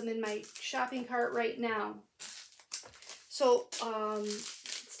got some in my shopping cart right now. So,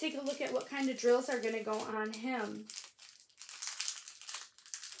 let's take a look at what kind of drills are going to go on him.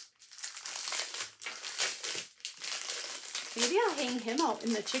 Maybe I'll hang him out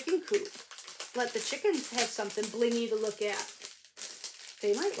in the chicken coop. Let the chickens have something blingy to look at.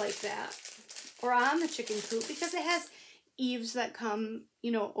 They might like that. Or on the chicken coop, because it has eaves that come,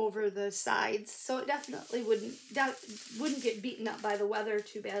 you know, over the sides. So it definitely wouldn't get beaten up by the weather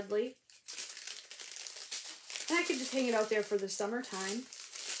too badly. And I could just hang it out there for the summertime.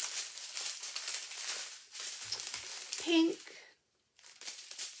 Pink,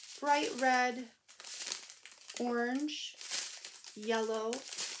 bright red, orange, yellow,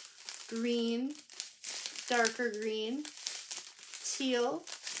 green, darker green, teal,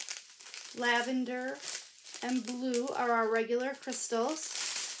 lavender, and blue are our regular crystals.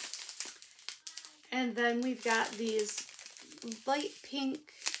 And then we've got these light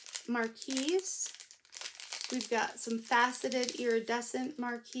pink marquise. We've got some faceted iridescent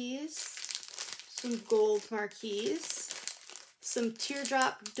marquise, some gold marquise, some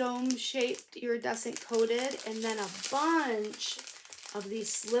teardrop dome-shaped iridescent coated, and then a bunch of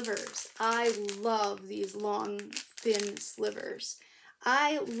these slivers. I love these long, thin slivers.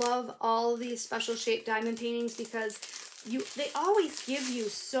 I love all these special shaped diamond paintings because they always give you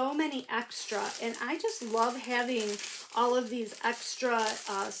so many extra, and I just love having all of these extra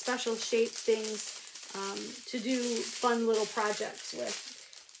special shaped things to do fun little projects with.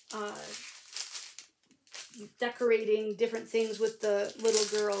 Decorating different things with the little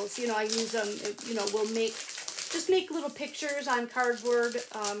girls. You know, I use them, you know, we'll just make little pictures on cardboard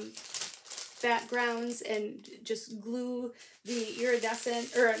backgrounds and just glue the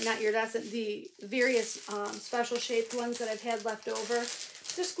iridescent, or not iridescent, the various special shaped ones that I've had left over.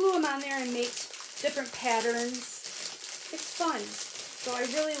 Just glue them on there and make different patterns. It's fun. So I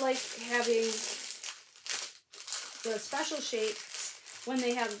really like having the special shapes when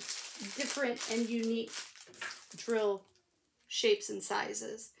they have different and unique drill shapes and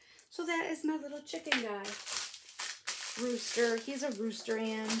sizes. So that is my little chicken guy. Rooster. He's a rooster,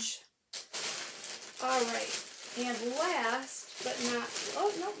 Ange. Alright. And last, but not... Oh,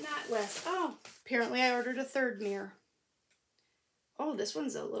 no, not last. Oh, apparently I ordered a third mirror. Oh, this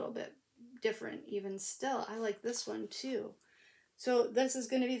one's a little bit different even still. I like this one too. So this is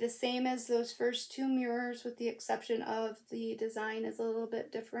going to be the same as those first two mirrors with the exception of the design is a little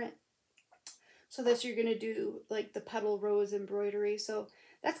bit different. So this you're going to do like the petal rose embroidery. So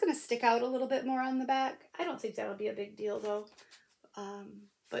that's going to stick out a little bit more on the back. I don't think that'll be a big deal though.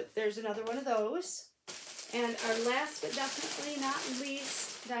 But there's another one of those. And our last but definitely not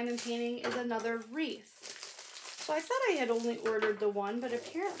least diamond painting is another wreath. So I thought I had only ordered the one, but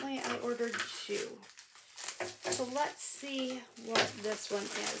apparently I ordered two. So let's see what this one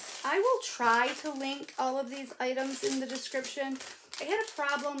is. I will try to link all of these items in the description. I had a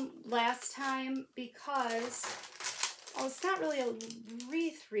problem last time because, oh, it's not really a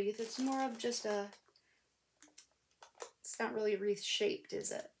wreath. It's more of just a, it's not really wreath shaped,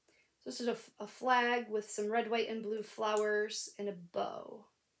 is it? So this is a flag with some red, white, and blue flowers and a bow.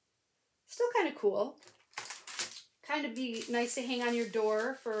 Still kind of cool. Kind of be nice to hang on your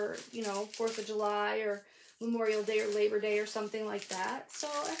door for, you know, 4th of July or Memorial Day or Labor Day or something like that. So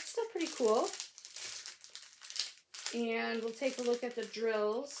that's still pretty cool. And we'll take a look at the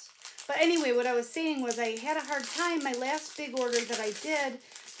drills. But anyway, what I was saying was I had a hard time. My last big order that I did,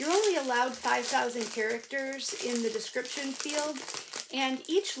 you're only allowed 5,000 characters in the description field. And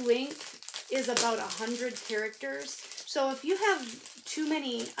each link is about 100 characters. So if you have too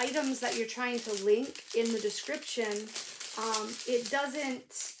many items that you're trying to link in the description, it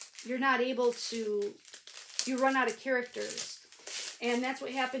doesn't, you're not able to, you run out of characters. And that's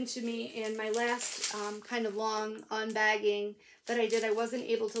what happened to me in my last kind of long unbagging that I did. I wasn't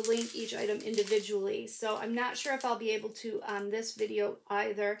able to link each item individually. So I'm not sure if I'll be able to on this video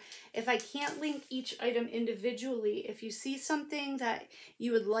either. If I can't link each item individually, if you see something that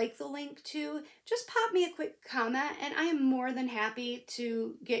you would like the link to, just pop me a quick comment and I am more than happy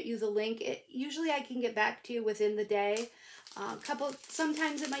to get you the link. Usually I can get back to you within the day.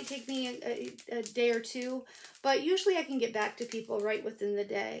 Sometimes it might take me a day or two, but usually I can get back to people right within the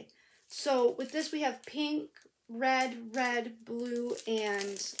day. So with this we have pink, red, blue,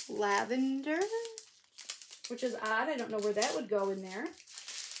 and lavender, which is odd. I don't know where that would go in there.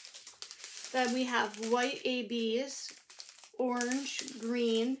 Then we have white ABs, orange,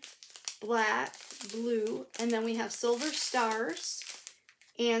 green, black, blue, and then we have silver stars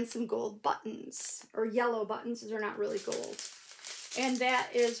and some gold buttons, or yellow buttons, they're not really gold. And that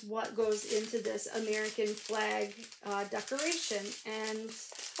is what goes into this American flag decoration, and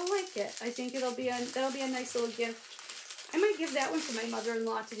I like it. I think that'll be a nice little gift. I might give that one to my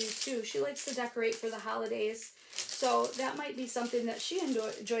mother-in-law to do too. She likes to decorate for the holidays, so that might be something that she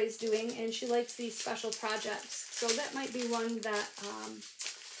enjoys doing, and she likes these special projects. So that might be one that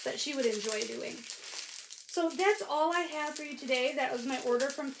that she would enjoy doing. So that's all I have for you today. That was my order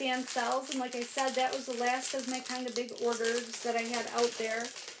from Fansells, and like I said, that was the last of my kind of big orders that I had out there.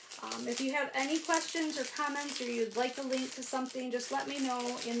 If you have any questions or comments, or you'd like a link to something, just let me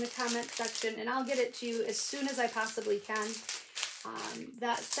know in the comment section, and I'll get it to you as soon as I possibly can.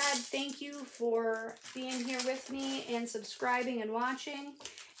 That said, thank you for being here with me and subscribing and watching,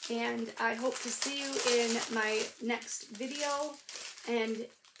 and I hope to see you in my next video. And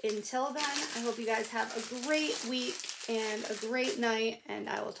until then, I hope you guys have a great week and a great night, and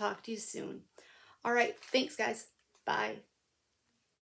I will talk to you soon. All right, thanks guys. Bye.